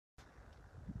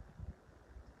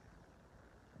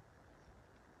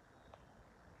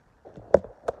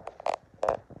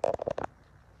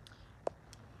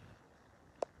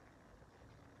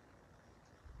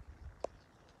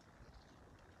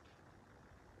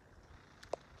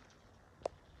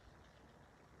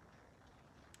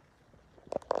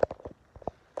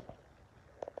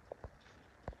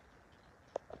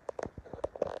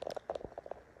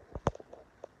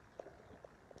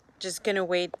Just gonna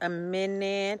wait a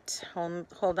minute.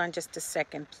 Hold on just a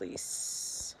second,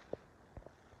 please.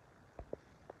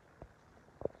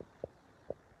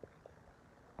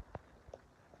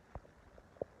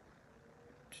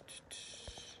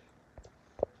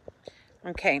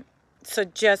 Okay, so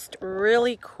just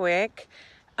really quick,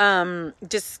 I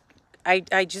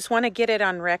just want to get it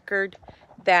on record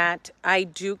that I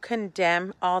do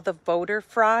condemn all the voter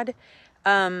fraud.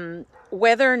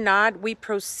 Whether or not we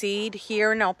proceed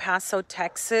here in El Paso,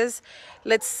 Texas,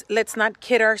 let's not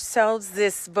kid ourselves.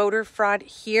 This voter fraud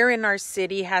here in our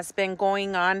city has been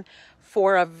going on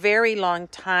for a very long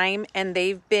time, and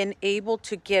they've been able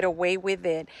to get away with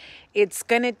it. It's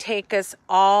going to take us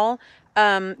all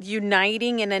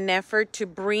uniting in an effort to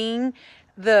bring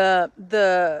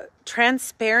the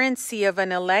transparency of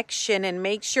an election and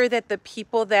make sure that the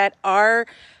people that are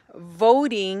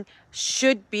voting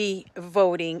should be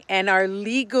voting and are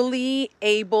legally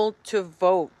able to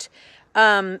vote.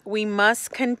 We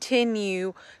must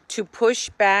continue to push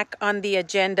back on the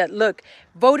agenda. Look,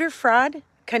 voter fraud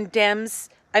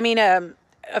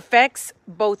affects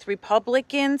both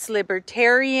Republicans,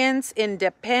 Libertarians,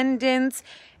 Independents,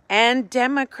 and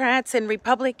Democrats and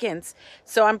Republicans.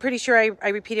 So I'm pretty sure I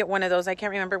repeated one of those. I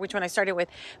can't remember which one I started with.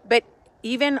 But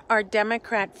even our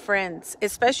Democrat friends,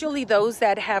 especially those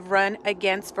that have run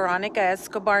against Veronica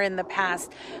Escobar in the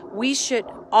past, we should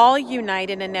all unite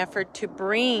in an effort to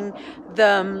bring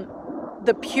the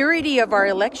purity of our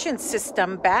election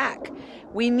system back.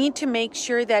 We need to make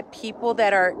sure that people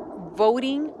that are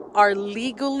voting are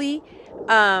legally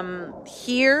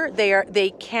here.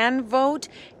 They can vote.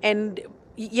 And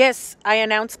yes, I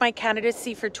announced my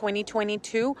candidacy for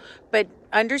 2022, but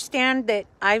understand that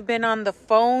I've been on the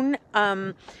phone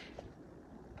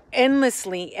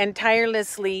endlessly and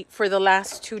tirelessly for the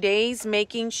last 2 days,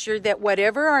 making sure that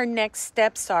whatever our next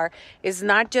steps are is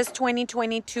not just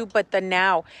 2022, but the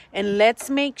now. And let's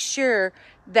make sure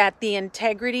that the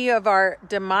integrity of our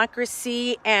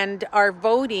democracy and our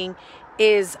voting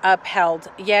is upheld.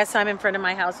 Yes, I'm in front of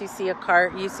my house. You see a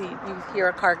car, you hear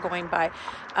a car going by.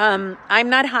 I'm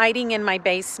not hiding in my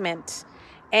basement.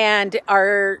 And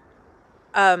our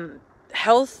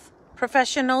health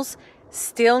professionals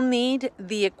still need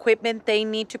the equipment they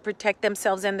need to protect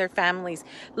themselves and their families.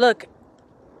 Look,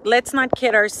 let's not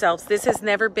kid ourselves. This has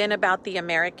never been about the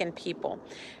American people.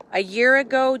 A year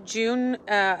ago,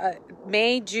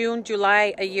 May, June,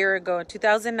 July, a year ago,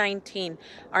 2019,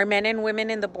 our men and women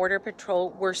in the Border Patrol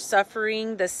were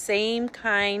suffering the same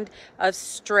kind of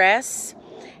stress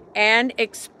and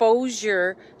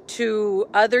exposure to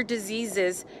other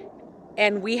diseases,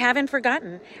 and we haven't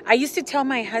forgotten. I used to tell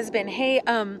my husband, hey,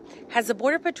 has the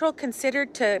Border Patrol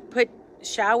considered to put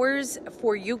showers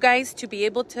for you guys to be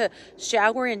able to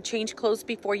shower and change clothes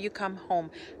before you come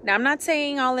home? Now, I'm not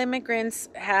saying all immigrants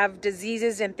have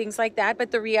diseases and things like that,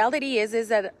 but the reality is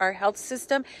that our health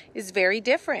system is very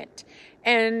different,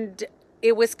 and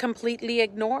it was completely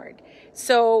ignored.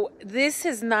 So this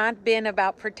has not been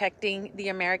about protecting the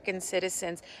American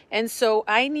citizens. And so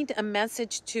I need a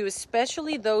message to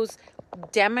especially those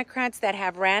Democrats that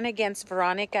have ran against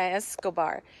Veronica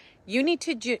Escobar. You need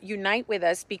to unite with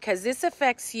us because this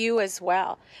affects you as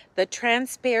well. The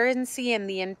transparency and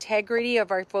the integrity of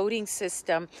our voting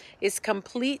system is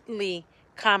completely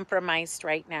compromised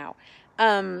right now.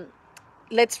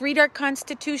 Let's read our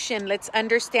Constitution. Let's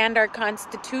understand our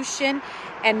Constitution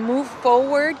and move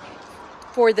forward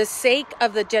for the sake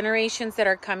of the generations that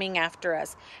are coming after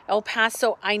us. El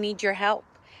Paso, I need your help.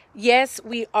 Yes,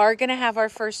 we are going to have our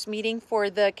first meeting for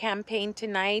the campaign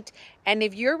tonight. And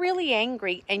if you're really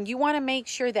angry and you want to make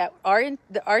sure that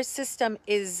our system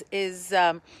is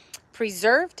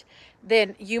preserved,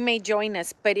 then you may join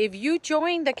us. But if you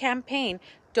join the campaign,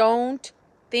 don't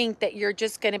think that you're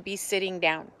just going to be sitting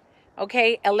down.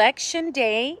 Okay? Election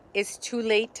day is too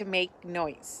late to make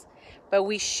noise. But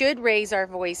we should raise our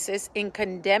voices in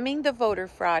condemning the voter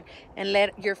fraud and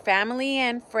let your family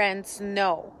and friends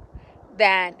know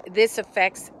that this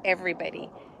affects everybody.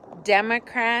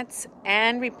 Democrats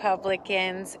and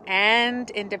Republicans and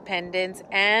Independents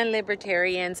and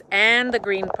Libertarians and the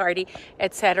Green Party,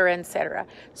 etc., etc.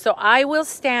 So I will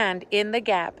stand in the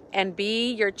gap and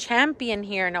be your champion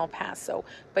here in El Paso,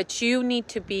 but you need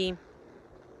to be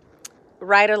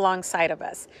right alongside of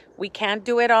us. We can't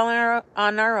do it all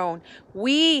on our own.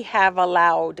 We have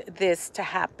allowed this to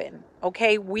happen.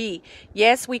 Okay,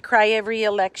 yes, we cry every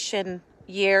election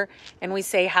year and we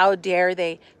say, how dare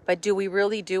they? But do we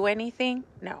really do anything?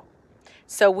 No.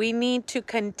 So we need to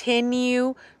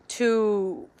continue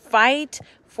to fight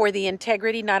for the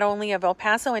integrity not only of El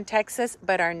Paso and Texas,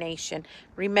 but our nation.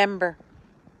 Remember,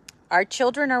 our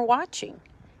children are watching.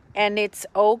 and it's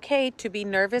okay to be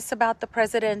nervous about the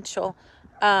presidential,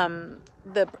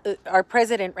 our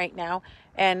president right now,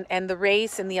 and the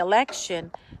race and the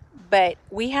election. But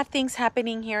we have things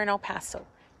happening here in El Paso.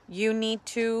 You need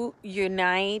to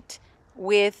unite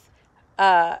with,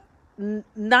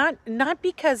 not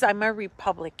because I'm a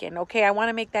Republican, okay? I want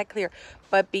to make that clear,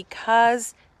 but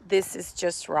because this is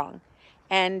just wrong.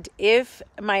 And if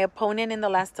my opponent in the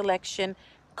last election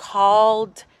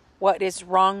called what is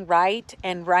wrong right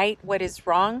and right what is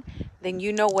wrong, then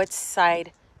you know what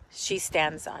side she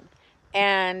stands on.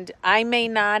 And I may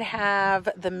not have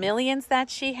the millions that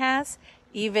she has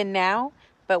even now,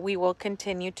 but we will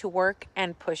continue to work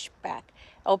and push back.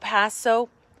 El Paso,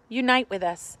 unite with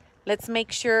us. Let's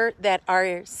make sure that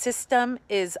our system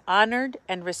is honored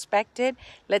and respected.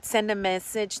 Let's send a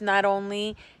message not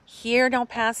only here in El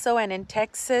Paso and in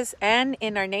Texas and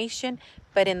in our nation,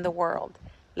 but in the world.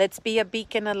 Let's be a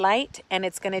beacon of light, and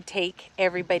it's going to take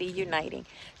everybody uniting.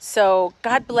 So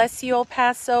God bless you, El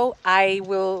Paso. I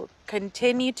will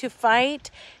continue to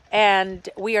fight, and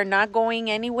we are not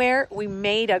going anywhere. We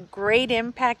made a great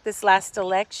impact this last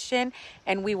election,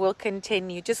 and we will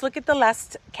continue. Just look at the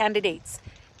last candidates.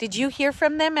 Did you hear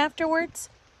from them afterwards?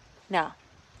 No,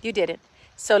 you didn't.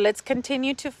 So let's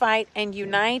continue to fight and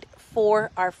unite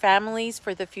for our families,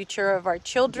 for the future of our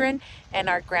children and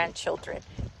our grandchildren.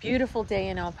 Beautiful day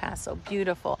in El Paso,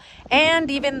 beautiful.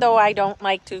 And even though I don't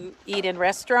like to eat in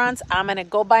restaurants, I'm going to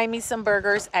go buy me some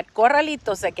burgers at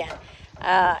Corralitos again,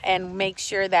 and make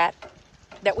sure that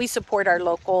we support our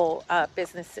local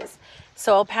businesses.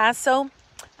 So El Paso,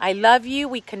 I love you.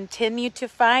 We continue to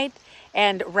fight.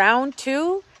 And round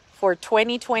 2 for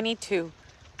 2022.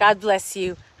 God bless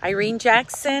you. Irene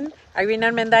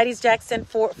Armendariz Jackson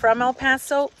from El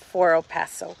Paso, for El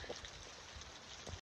Paso.